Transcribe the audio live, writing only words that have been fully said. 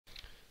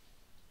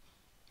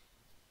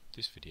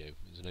This video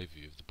is an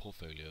overview of the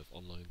portfolio of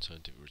online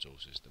scientific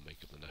resources that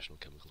make up the National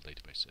Chemical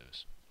Database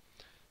Service.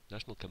 The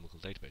National Chemical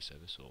Database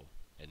Service, or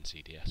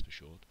NCDS for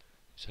short,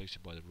 is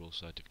hosted by the Royal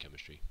Society of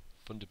Chemistry,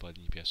 funded by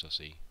the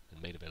EPSRC, and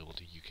made available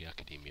to UK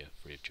academia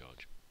free of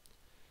charge.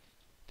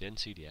 The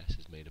NCDS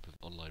is made up of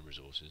online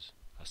resources,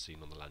 as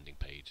seen on the landing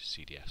page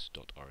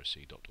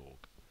cds.rsc.org.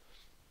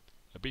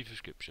 A brief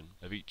description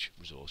of each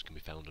resource can be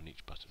found on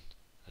each button,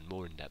 and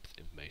more in-depth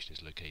information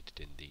is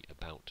located in the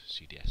About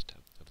CDS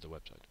tab of the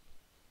website.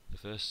 The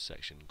first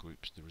section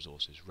groups the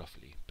resources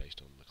roughly based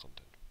on the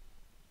content.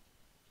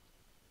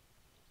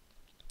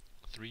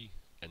 3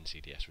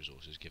 NCDS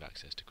resources give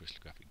access to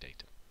crystallographic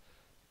data.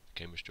 The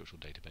Cambridge Structural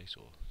Database,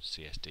 or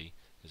CSD,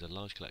 is a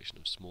large collection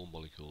of small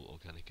molecule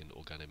organic and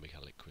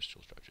organometallic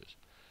crystal structures.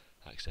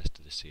 Access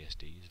to the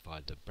CSD is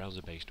via the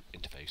browser-based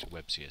interface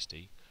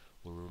WebCSD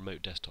or a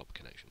remote desktop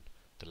connection,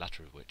 the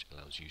latter of which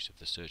allows use of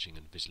the searching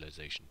and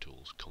visualization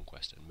tools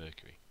Conquest and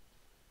Mercury.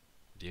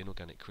 The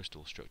Inorganic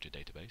Crystal Structure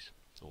Database,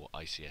 or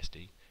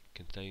ICSD,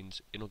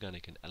 contains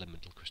inorganic and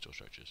elemental crystal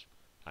structures.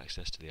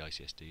 Access to the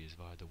ICSD is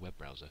via the web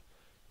browser,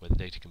 where the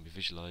data can be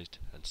visualized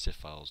and CIF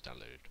files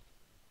downloaded.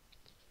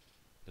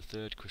 The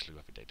third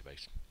crystallographic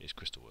database is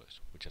CrystalWorks,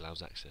 which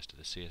allows access to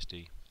the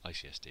CSD,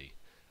 ICSD,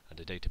 and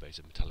a database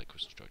of metallic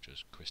crystal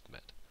structures,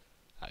 CrystMet.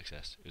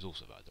 Access is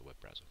also via the web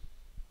browser.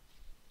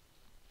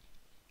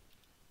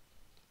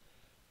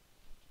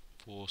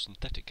 For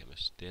synthetic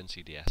chemists, the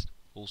NCDS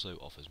also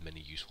offers many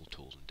useful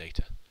tools and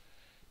data.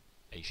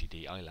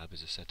 ACD iLab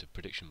is a set of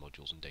prediction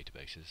modules and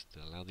databases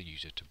that allow the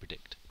user to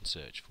predict and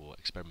search for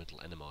experimental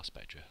NMR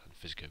spectra and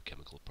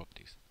physicochemical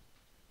properties.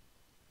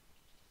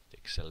 The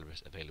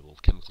Accelerate Available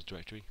Chemicals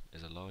Directory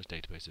is a large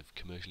database of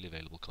commercially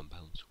available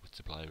compounds with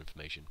supplier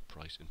information,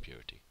 price and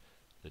purity.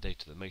 The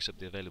data that makes up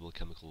the available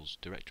chemicals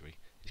directory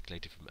is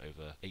collated from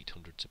over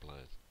 800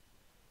 suppliers.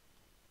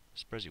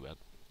 SpreadyWeb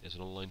is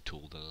an online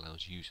tool that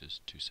allows users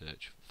to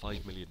search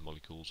 5 million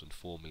molecules and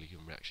 4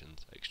 million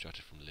reactions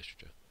extracted from the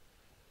literature.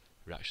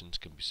 Reactions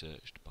can be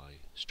searched by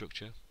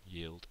structure,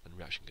 yield, and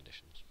reaction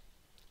conditions.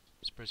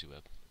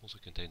 SpreadyWeb also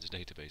contains a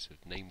database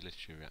of named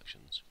literature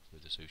reactions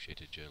with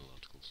associated journal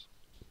articles.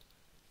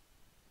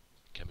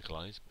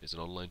 Chemicalize is an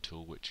online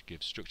tool which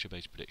gives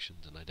structure-based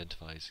predictions and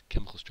identifies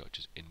chemical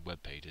structures in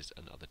web pages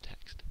and other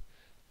text.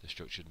 The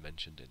structure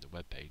mentioned in the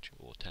web page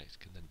or text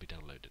can then be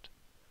downloaded.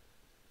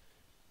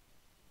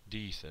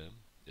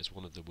 DEtherm is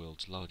one of the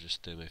world's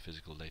largest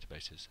thermophysical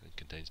databases and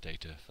contains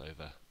data for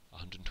over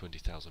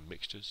 120,000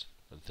 mixtures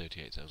and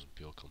 38,000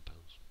 pure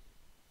compounds.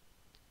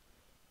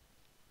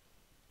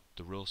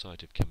 The Royal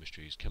Society of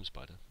Chemistry's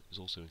ChemSpider is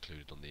also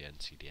included on the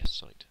NCDS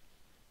site.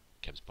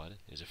 ChemSpider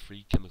is a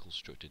free chemical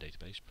structure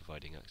database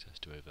providing access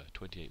to over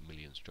 28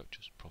 million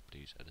structures,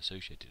 properties and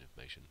associated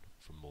information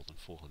from more than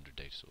 400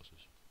 data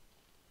sources.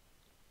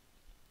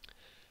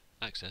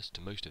 Access to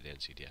most of the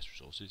NCDS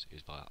resources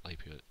is via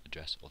IP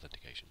address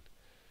authentication.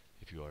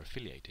 If you are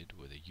affiliated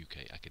with a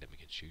UK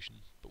academic institution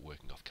but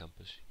working off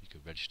campus, you can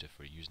register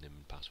for a username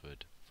and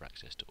password for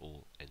access to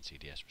all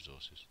NCDS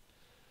resources.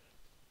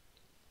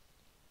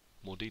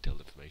 More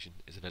detailed information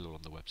is available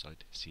on the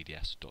website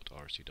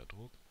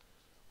cds.rsc.org,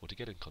 or to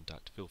get in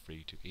contact, feel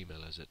free to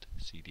email us at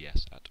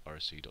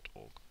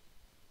cds@rsc.org.